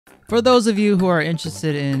For those of you who are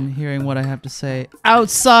interested in hearing what I have to say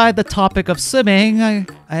outside the topic of swimming, I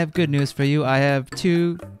have good news for you. I have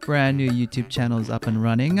 2 brand new YouTube channels up and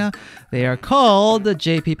running. They are called the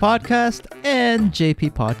JP Podcast and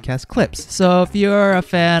JP Podcast Clips. So if you're a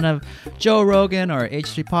fan of Joe Rogan or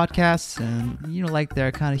H3 Podcasts and you like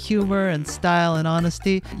their kind of humor and style and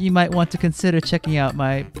honesty, you might want to consider checking out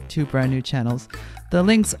my 2 brand new channels. The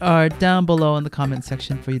links are down below in the comment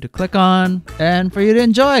section for you to click on and for you to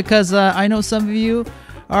enjoy, because I know some of you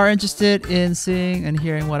are interested in seeing and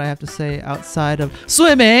hearing what I have to say outside of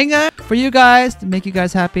swimming. For you guys, to make you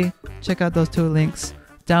guys happy, check out those 2 links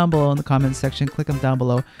down below in the comment section. Click them down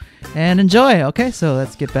below and enjoy. Okay, so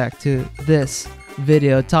let's get back to this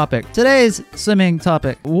video topic. Today's swimming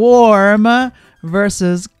topic: warm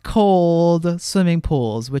versus cold swimming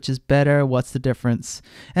pools. Which is better? What's the difference?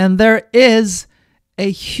 And there is a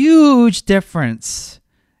huge difference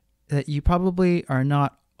that you probably are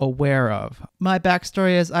not aware of. My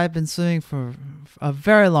backstory is I've been swimming for a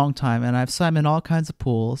very long time, and I've swum in all kinds of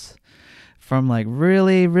pools, from like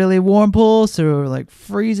really, really warm pools to like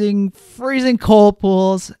freezing cold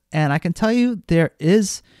pools. And I can tell you there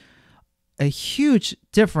is a huge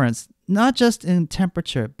difference, not just in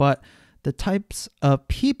temperature, but the types of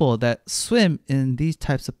people that swim in these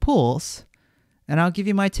types of pools. And I'll give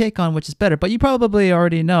you my take on which is better. But you probably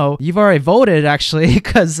already know. You've already voted, actually,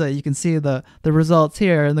 because you can see the results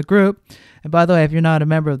here in the group. And by the way, if you're not a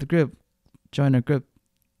member of the group, join our group.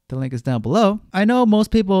 The link is down below. I know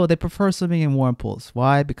most people, they prefer swimming in warm pools.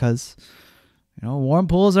 Why? Because warm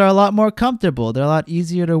pools are a lot more comfortable. They're a lot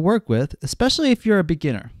easier to work with, especially if you're a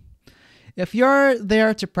beginner. If you're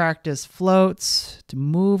there to practice floats, to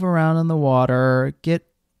move around in the water, get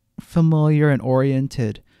familiar and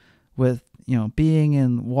oriented with being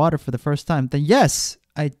in water for the first time, then yes,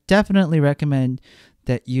 I definitely recommend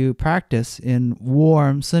that you practice in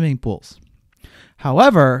warm swimming pools.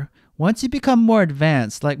 However, once you become more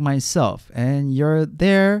advanced like myself and you're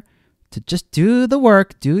there to just do the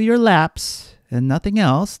work, do your laps and nothing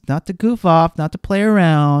else, not to goof off, not to play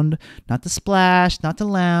around, not to splash, not to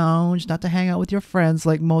lounge, not to hang out with your friends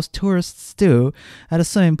like most tourists do at a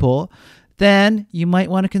swimming pool, then you might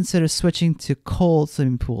want to consider switching to cold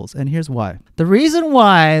swimming pools. And here's why. The reason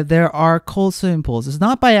why there are cold swimming pools is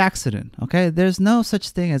not by accident, okay? There's no such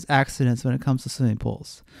thing as accidents when it comes to swimming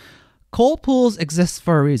pools. Cold pools exist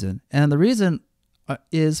for a reason, and the reason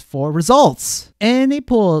is for results. Any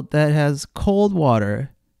pool that has cold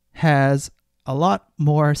water has a lot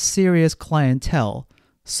more serious clientele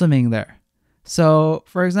swimming there. So,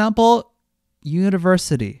 for example,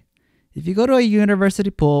 university. If you go to a university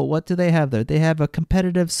pool, what do they have there? They have a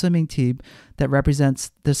competitive swimming team that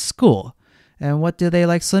represents the school. And what do they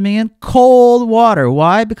like swimming in? Cold water.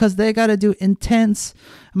 Why? Because they got to do intense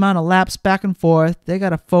amount of laps back and forth. They got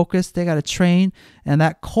to focus. They got to train. And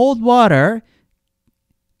that cold water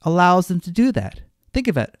allows them to do that. Think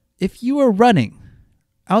of it. If you were running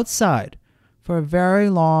outside for a very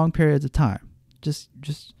long period of time, just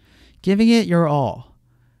giving it your all,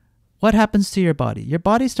 what happens to your body? Your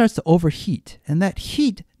body starts to overheat, and that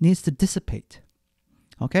heat needs to dissipate.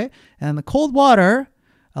 Okay? And the cold water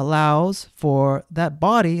allows for that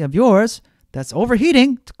body of yours that's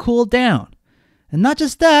overheating to cool down. And not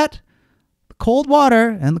just that, the cold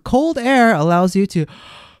water and the cold air allows you to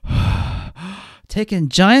take in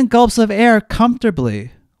giant gulps of air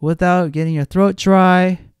comfortably without getting your throat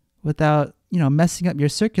dry, without, messing up your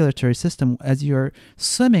circulatory system as you're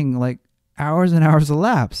swimming like hours and hours of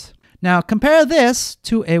laps. Now, compare this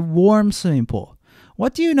to a warm swimming pool.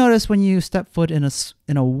 What do you notice when you step foot in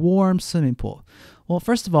a warm swimming pool? Well,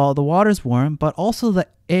 first of all, the water is warm, but also the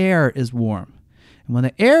air is warm. And when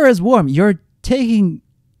the air is warm, you're taking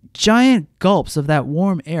giant gulps of that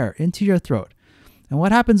warm air into your throat. And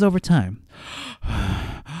what happens over time?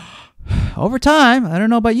 Over time, I don't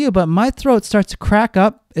know about you, but my throat starts to crack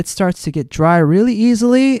up. It starts to get dry really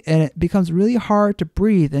easily, and it becomes really hard to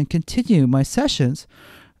breathe and continue my sessions,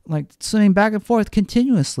 like swimming back and forth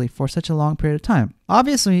continuously for such a long period of time.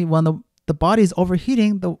 Obviously, when the body's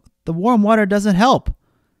overheating, the warm water doesn't help.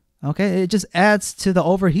 Okay, it just adds to the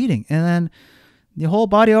overheating, and then the whole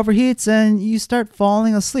body overheats and you start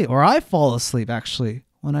falling asleep. Or I fall asleep, actually,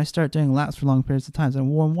 when I start doing laps for long periods of time in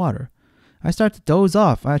warm water. I start to doze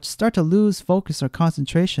off. I start to lose focus or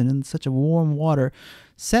concentration in such a warm water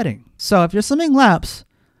setting. So if you're swimming laps,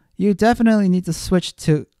 you definitely need to switch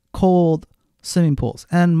to cold swimming pools.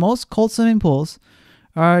 And most cold swimming pools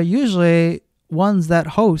are usually ones that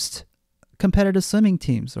host competitive swimming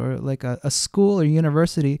teams, or like a school or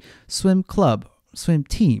university swim club, swim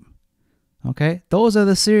team. Okay, those are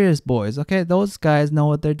the serious boys. Okay, those guys know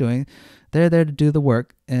what they're doing. They're there to do the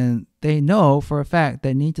work, and they know for a fact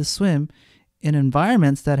they need to swim in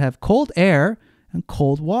environments that have cold air and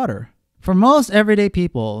cold water. For most everyday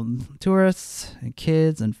people, tourists and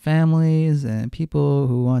kids and families and people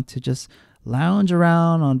who want to just lounge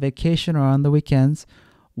around on vacation or on the weekends,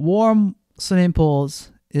 warm swimming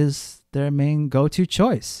pools is their main go-to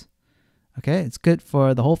choice. Okay, it's good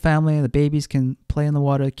for the whole family. The babies can play in the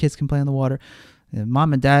water, the kids can play in the water,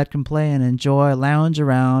 mom and dad can play and enjoy, lounge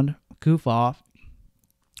around, goof off.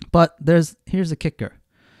 But here's the kicker.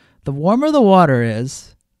 The warmer the water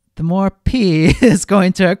is, the more pee is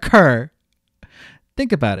going to occur.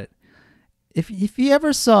 Think about it. If you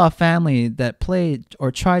ever saw a family that played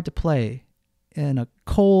or tried to play in a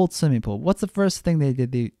cold swimming pool, what's the first thing they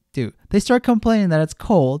do? They start complaining that it's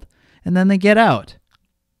cold, and then they get out.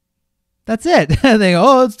 That's it. They go,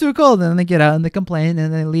 oh, it's too cold. And then they get out and they complain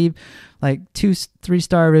and they leave like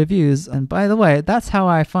 2-3-star reviews. And by the way, that's how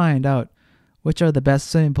I find out which are the best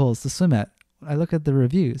swimming pools to swim at. I look at the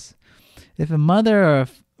reviews. If a mother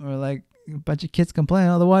or like a bunch of kids complain,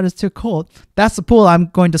 oh, the water's too cold, that's the pool I'm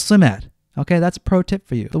going to swim at. Okay, that's a pro tip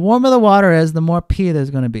for you. The warmer the water is, the more pee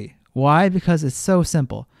there's going to be. Why? Because it's so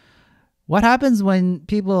simple. What happens when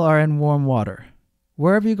people are in warm water?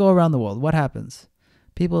 Wherever you go around the world, what happens?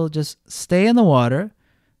 People just stay in the water.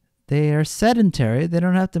 They are sedentary. They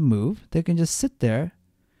don't have to move. They can just sit there.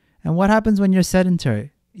 And what happens when you're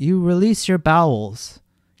sedentary? You release your bowels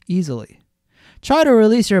easily. Try to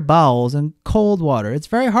release your bowels in cold water. It's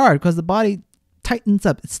very hard because the body tightens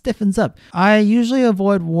up. It stiffens up. I usually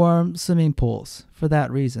avoid warm swimming pools for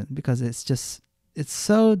that reason, because it's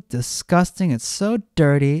so disgusting. It's so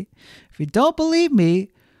dirty. If you don't believe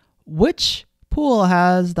me, which pool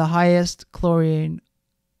has the highest chlorine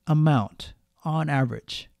amount on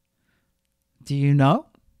average? Do you know?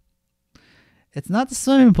 It's not the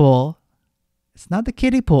swimming pool. It's not the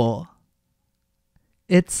kiddie pool.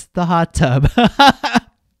 It's the hot tub. The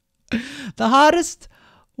hottest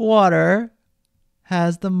water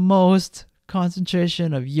has the most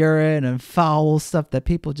concentration of urine and foul stuff that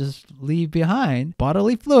people just leave behind,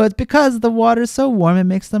 bodily fluids, because the water is so warm it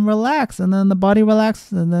makes them relax, and then the body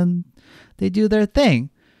relaxes, and then they do their thing,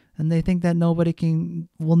 and they think that nobody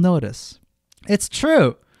will notice. It's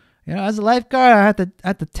true. You know, as a lifeguard, I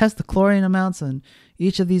had to test the chlorine amounts in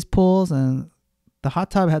each of these pools, and the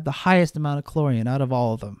hot tub had the highest amount of chlorine out of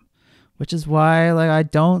all of them, which is why I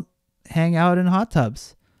don't hang out in hot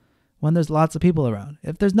tubs when there's lots of people around.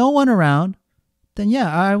 If there's no one around, then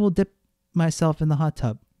yeah, I will dip myself in the hot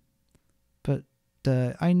tub. But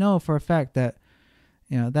I know for a fact that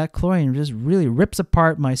that chlorine just really rips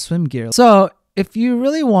apart my swim gear. So if you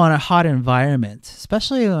really want a hot environment,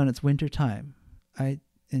 especially when it's winter time,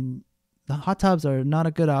 and the hot tubs are not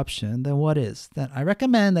a good option, then what is? Then I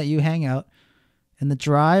recommend that you hang out in the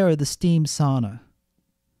dry or the steam sauna,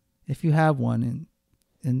 if you have one,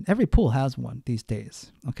 and every pool has one these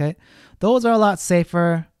days. Okay, those are a lot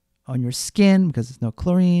safer on your skin because there's no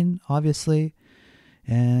chlorine, obviously,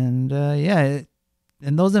 and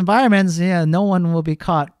in those environments, no one will be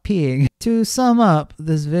caught peeing. To sum up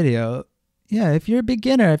this video, if you're a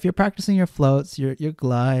beginner, if you're practicing your floats, your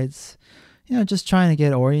glides, just trying to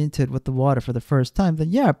get oriented with the water for the first time,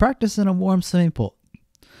 then practice in a warm swimming pool.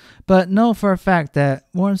 But know for a fact that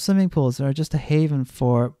warm swimming pools are just a haven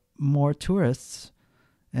for more tourists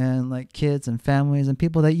and like kids and families and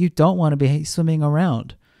people that you don't want to be swimming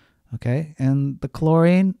around. Okay? And the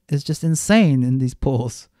chlorine is just insane in these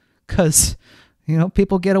pools because,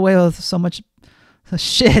 people get away with so much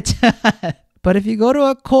shit. But if you go to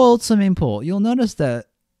a cold swimming pool, you'll notice that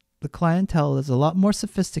the clientele is a lot more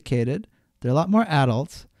sophisticated. They're a lot more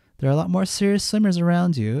adults. There are a lot more serious swimmers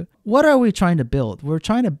around you. What are we trying to build? We're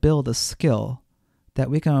trying to build a skill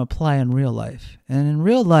that we can apply in real life. And in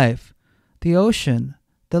real life, the ocean,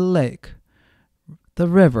 the lake, the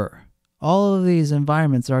river, all of these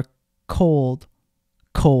environments are cold,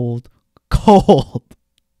 cold, cold.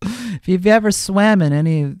 If you've ever swam in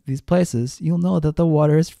any of these places, you'll know that the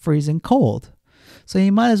water is freezing cold. So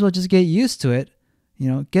you might as well just get used to it,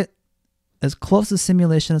 get as close to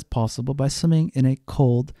simulation as possible by swimming in a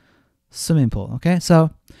cold swimming pool. Okay, so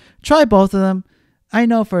try both of them. I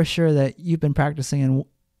know for sure that you've been practicing in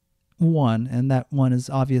one, and that one is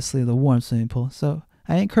obviously the warm swimming pool. So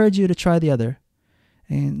I encourage you to try the other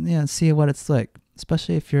and see what it's like,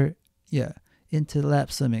 especially if you're into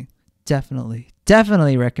lap swimming.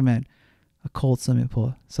 Definitely recommend a cold swimming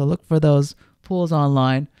pool. So look for those pools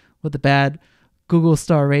online with the bad Google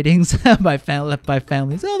star ratings left by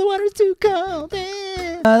families. Oh, the water's too cold.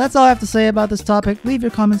 That's all I have to say about this topic. Leave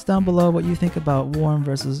your comments down below what you think about warm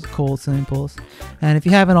versus cold swimming pools. And if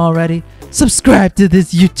you haven't already, subscribe to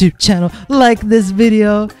this YouTube channel, like this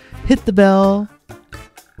video, hit the bell,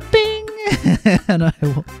 bing, and I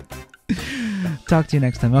will talk to you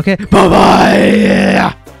next time. Okay, bye bye.